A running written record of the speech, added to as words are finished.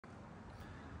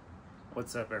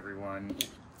What's up, everyone?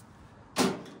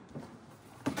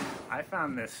 I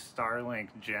found this Starlink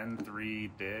Gen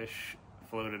 3 dish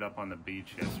floated up on the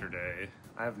beach yesterday.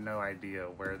 I have no idea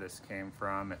where this came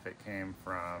from, if it came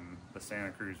from the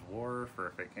Santa Cruz Wharf or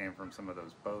if it came from some of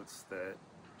those boats that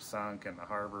sunk in the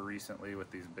harbor recently with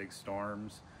these big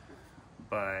storms.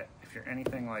 But if you're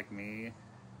anything like me,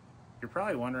 you're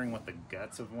probably wondering what the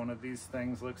guts of one of these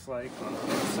things looks like on the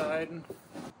inside.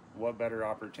 What better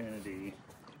opportunity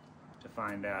to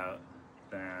find out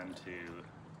than to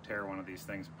tear one of these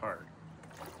things apart.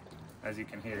 As you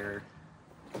can hear,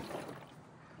 this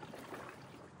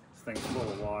thing's full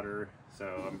of water,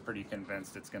 so I'm pretty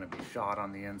convinced it's going to be shot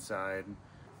on the inside.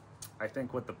 I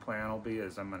think what the plan will be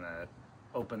is I'm going to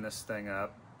open this thing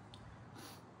up,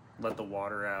 let the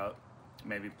water out,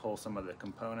 maybe pull some of the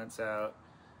components out,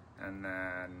 and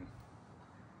then,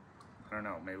 I don't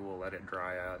know, maybe we'll let it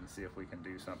dry out and see if we can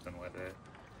do something with it.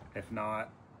 If not,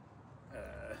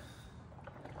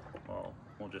 well,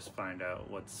 we'll just find out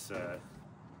what's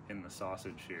in the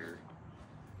sausage here.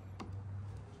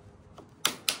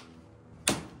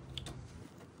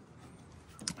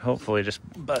 Hopefully just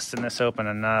busting this open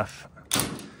enough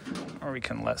or we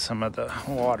can let some of the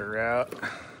water out.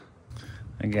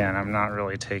 Again, I'm not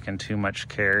really taking too much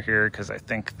care here because I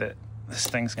think that this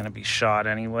thing's gonna be shot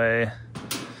anyway.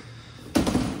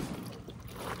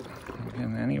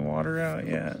 Getting any water out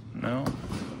yet? No.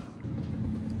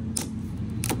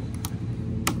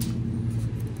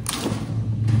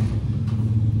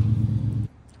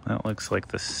 That looks like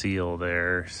the seal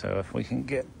there, so if we can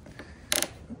get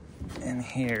in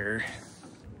here.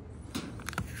 I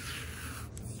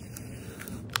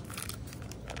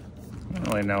don't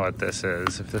really know what this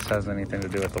is, if this has anything to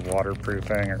do with the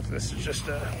waterproofing or if this is just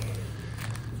a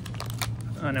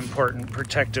unimportant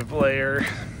protective layer.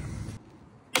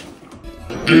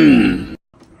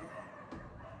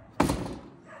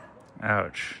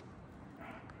 Ouch.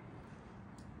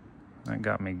 That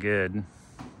got me good.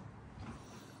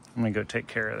 I'm gonna go take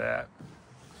care of that.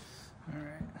 All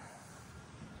right.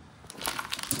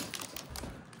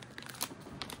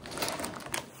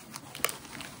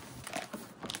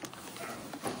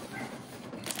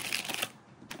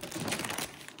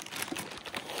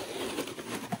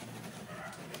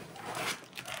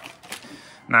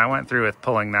 Now I went through with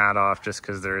pulling that off just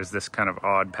because there is this kind of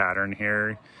odd pattern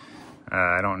here.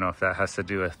 I don't know if that has to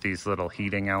do with these little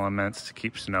heating elements to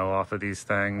keep snow off of these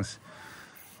things,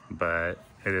 but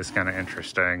it is kind of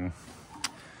interesting.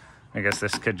 I guess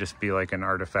this could just be like an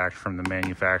artifact from the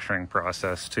manufacturing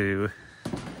process too.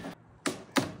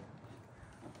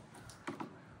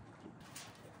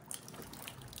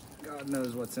 God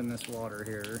knows what's in this water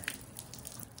here.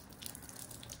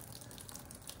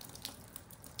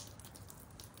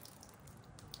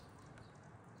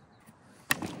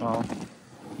 Well,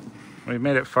 we've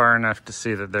made it far enough to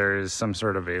see that there is some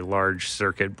sort of a large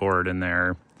circuit board in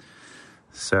there.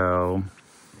 So,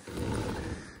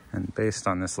 and based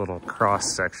on this little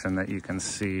cross section that you can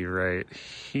see right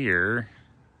here,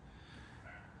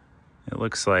 it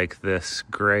looks like this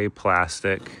gray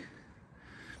plastic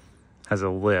has a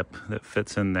lip that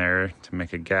fits in there to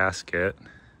make a gasket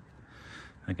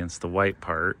against the white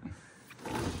part.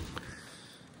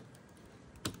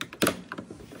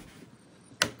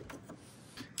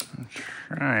 I'm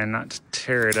trying not to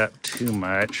tear it up too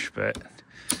much, but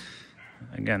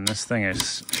again, this thing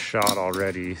is shot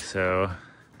already, so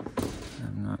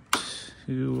I'm not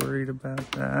too worried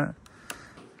about that.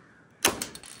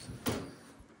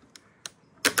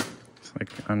 It's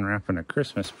like unwrapping a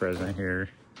Christmas present here.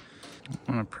 I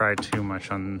don't want to pry too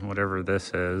much on whatever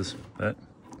this is, but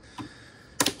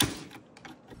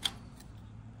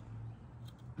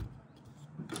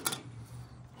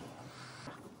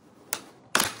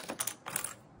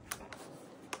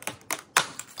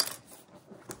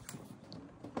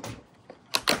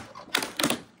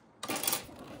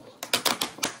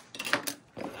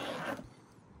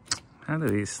how do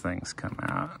these things come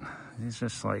out? These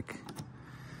just like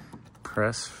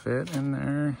press fit in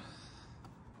there.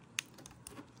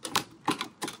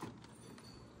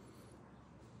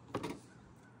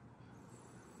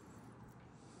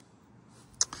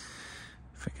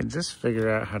 If I could just figure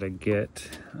out how to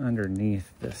get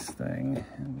underneath this thing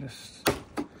and just,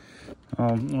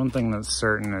 well, one thing that's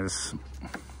certain is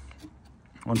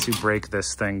once you break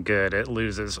this thing good, it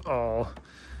loses all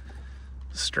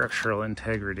structural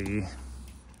integrity.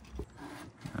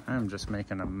 I'm just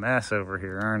making a mess over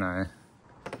here, aren't I?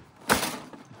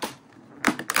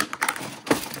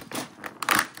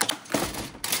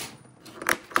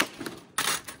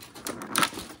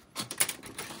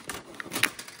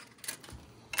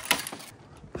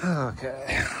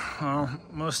 Okay, Well,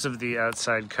 most of the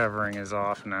outside covering is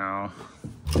off now.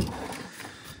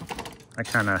 I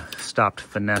kind of stopped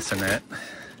finessing it.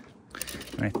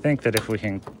 And I think that if we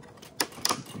can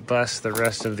bust the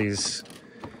rest of these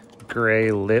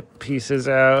gray lip pieces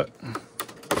out,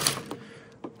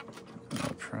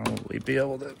 I'll probably be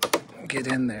able to get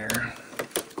in there.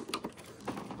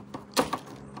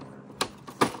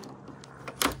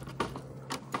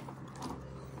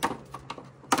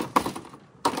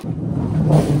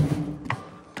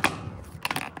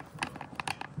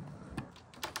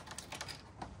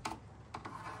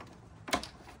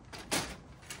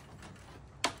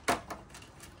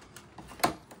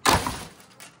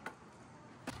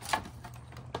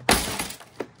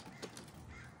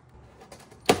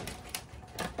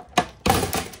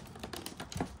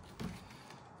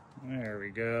 There we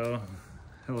go.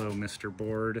 Hello, Mr.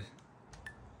 Board.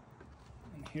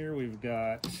 And here we've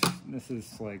got, this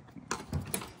is like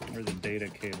where the data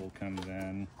cable comes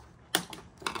in.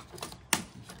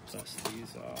 Just dust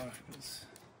these off.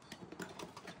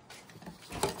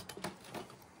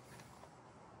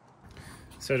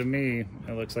 So to me,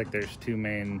 it looks like there's two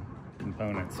main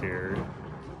components here.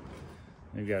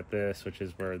 We've got this, which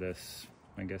is where this,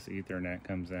 I guess, Ethernet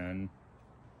comes in.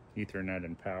 Ethernet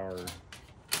and power.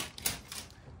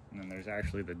 And then there's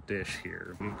actually the dish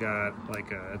here. We've got like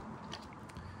a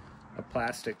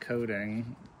plastic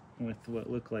coating with what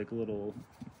look like little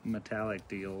metallic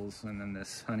deals, and then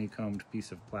this honeycombed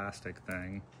piece of plastic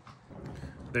thing.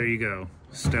 There you go.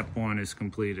 Step 1 is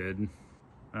completed.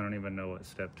 I don't even know what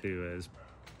step 2 is.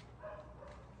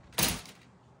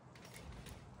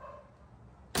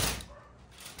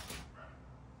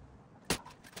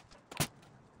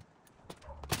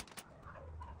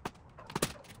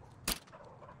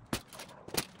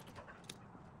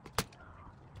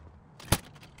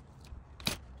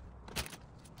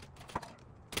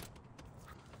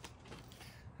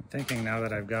 Thinking now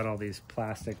that I've got all these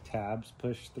plastic tabs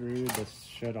pushed through, this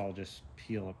should all just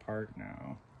peel apart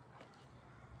now.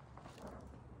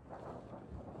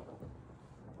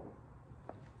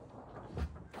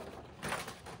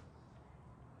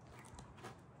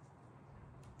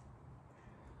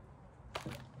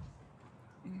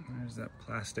 There's that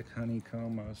plastic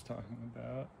honeycomb I was talking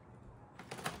about.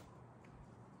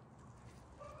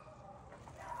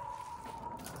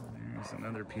 There's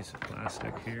another piece of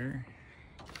plastic here.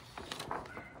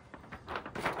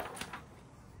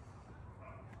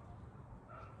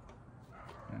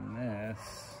 And this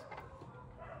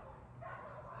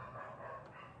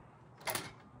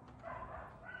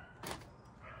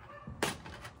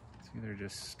it's either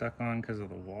just stuck on because of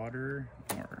the water,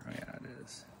 or oh yeah, it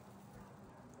is.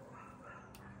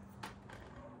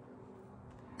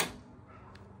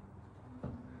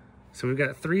 So we've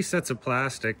got 3 sets of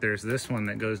plastic. There's this one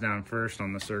that goes down first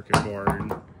on the circuit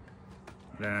board,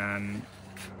 then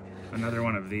another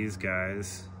one of these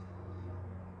guys,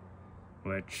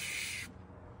 which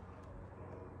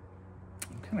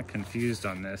I'm kind of confused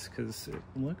on this because it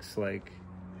looks like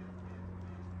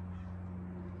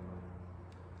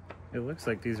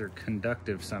these are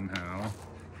conductive somehow.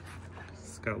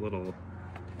 It's got little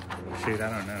shade, I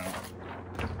don't know.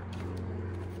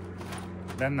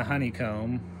 Then the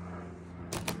honeycomb.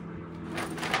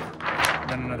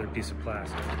 Then another piece of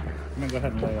plastic. I'm gonna go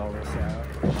ahead and lay all this out.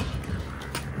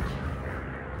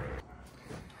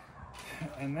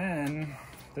 And then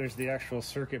there's the actual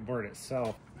circuit board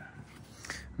itself.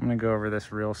 I'm gonna go over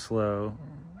this real slow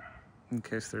in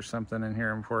case there's something in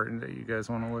here important that you guys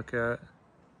want to look at.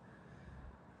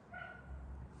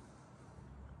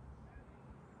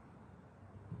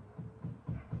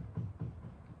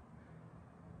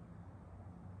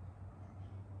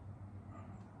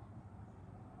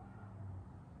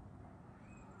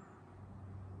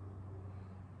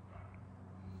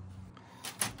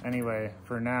 Anyway,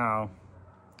 for now,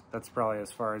 that's probably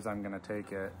as far as I'm gonna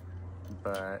take it,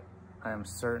 but I am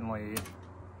certainly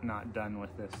not done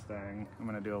with this thing. I'm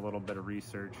gonna do a little bit of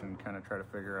research and kind of try to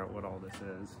figure out what all this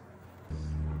is.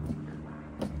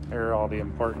 Here are all the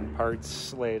important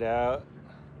parts laid out.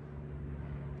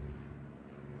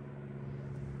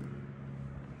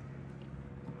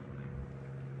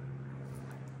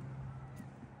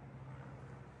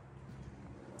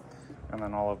 And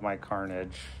then all of my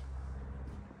carnage.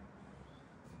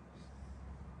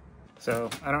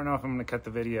 So I don't know if I'm gonna cut the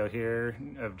video here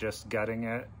of just gutting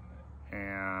it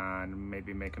and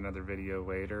maybe make another video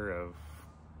later of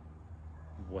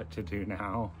what to do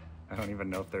now. I don't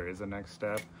even know if there is a next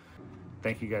step.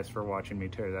 Thank you guys for watching me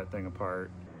tear that thing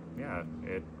apart. Yeah,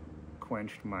 it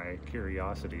quenched my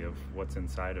curiosity of what's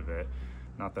inside of it.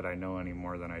 Not that I know any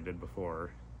more than I did before.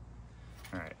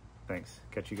 All right, Thanks.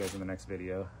 Catch you guys in the next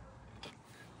video.